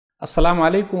السلام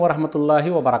علیکم ورحمۃ اللہ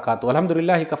وبرکاتہ۔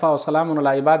 الحمدللہ کفا وسلام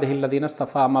علی عبادہ الذین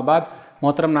اصطفیٰ، اما بعد۔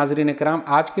 محترم ناظرین کرام،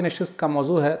 آج کی نشست کا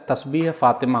موضوع ہے تسبیح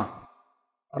فاطمہ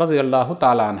رضی اللہ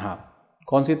تعالی عنہ۔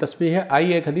 کون سی تسبیح ہے؟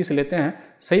 آئیے ایک حدیث لیتے ہیں۔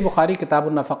 صحیح بخاری کتاب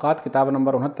النفقات کتاب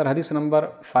نمبر 69 حدیث نمبر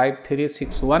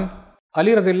 5361۔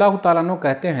 علی رضی اللہ تعالیٰ عنہ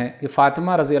کہتے ہیں کہ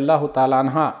فاطمہ رضی اللہ تعالیٰ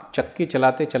عنہ چکی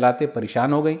چلاتے چلاتے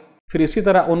پریشان ہو گئی، پھر اسی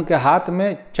طرح ان کے ہاتھ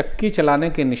میں چکی چلانے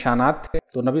کے نشانات تھے،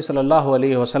 تو نبی صلی اللہ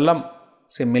علیہ وسلم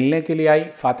سے ملنے کے لیے آئی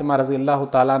فاطمہ رضی اللہ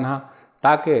تعالیٰ عنہ،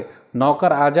 تاکہ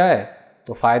نوکر آ جائے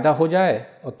تو فائدہ ہو جائے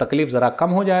اور تکلیف ذرا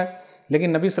کم ہو جائے،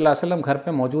 لیکن نبی صلی اللہ علیہ وسلم گھر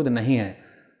پہ موجود نہیں ہیں۔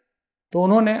 تو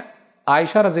انہوں نے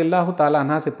عائشہ رضی اللہ تعالیٰ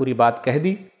عنہ سے پوری بات کہہ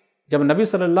دی۔ جب نبی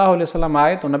صلی اللہ علیہ وسلم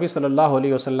آئے تو نبی صلی اللہ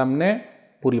علیہ وسلم نے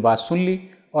پوری بات سن لی،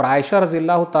 اور عائشہ رضی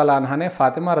اللہ تعالیٰ عنہ نے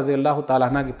فاطمہ رضی اللہ تعالیٰ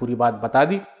عنہ کی پوری بات بتا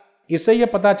دی۔ اس سے یہ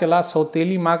پتہ چلا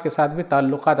سوتیلی ماں کے ساتھ بھی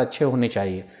تعلقات اچھے ہونے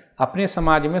چاہیے۔ اپنے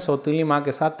سماج میں سوتیلی ماں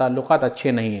کے ساتھ تعلقات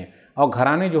اچھے نہیں ہیں، اور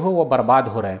گھرانے جو ہو وہ برباد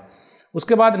ہو رہے ہیں۔ اس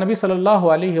کے بعد نبی صلی اللہ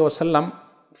علیہ وسلم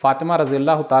فاطمہ رضی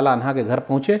اللہ تعالیٰ عنہ کے گھر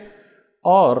پہنچے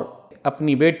اور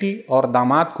اپنی بیٹی اور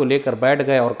داماد کو لے کر بیٹھ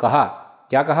گئے اور کہا،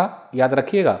 کیا کہا؟ یاد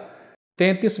رکھیے گا،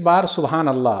 33 بار سبحان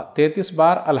اللہ، 33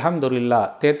 بار الحمدللہ،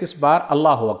 33 بار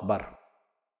اللہ اکبر۔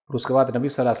 اور اس کے بعد نبی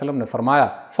صلی اللہ علیہ وسلم نے فرمایا،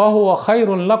 فَهُوَ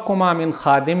خَيْرٌ لَكُمَا مِنْ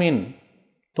خَادِمٍ،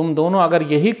 تم دونوں اگر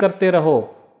یہی کرتے رہو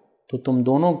تو تم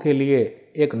دونوں کے لیے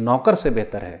ایک نوکر سے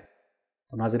بہتر ہے۔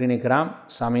 تو ناظرین کرام،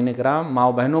 سامعین کرام،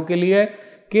 ماؤں بہنوں کے لیے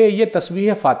کہ یہ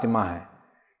تسبیح فاطمہ ہے،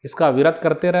 اس کا ورد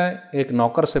کرتے رہیں، ایک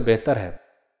نوکر سے بہتر ہے۔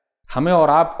 ہمیں اور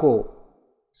آپ کو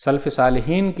سلف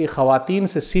صالحین کی خواتین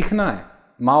سے سیکھنا ہے،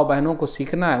 ماؤں بہنوں کو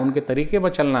سیکھنا ہے، ان کے طریقے پر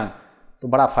چلنا ہے، تو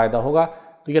بڑا فائدہ ہوگا۔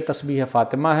 تو یہ تسبیح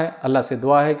فاطمہ ہے۔ اللہ سے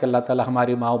دعا ہے کہ اللہ تعالی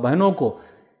ہماری ماؤں بہنوں کو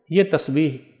یہ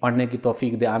تسبیح پڑھنے کی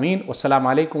توفیق دے، آمین۔ والسلام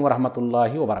علیکم ورحمۃ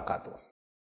اللہ وبرکاتہ۔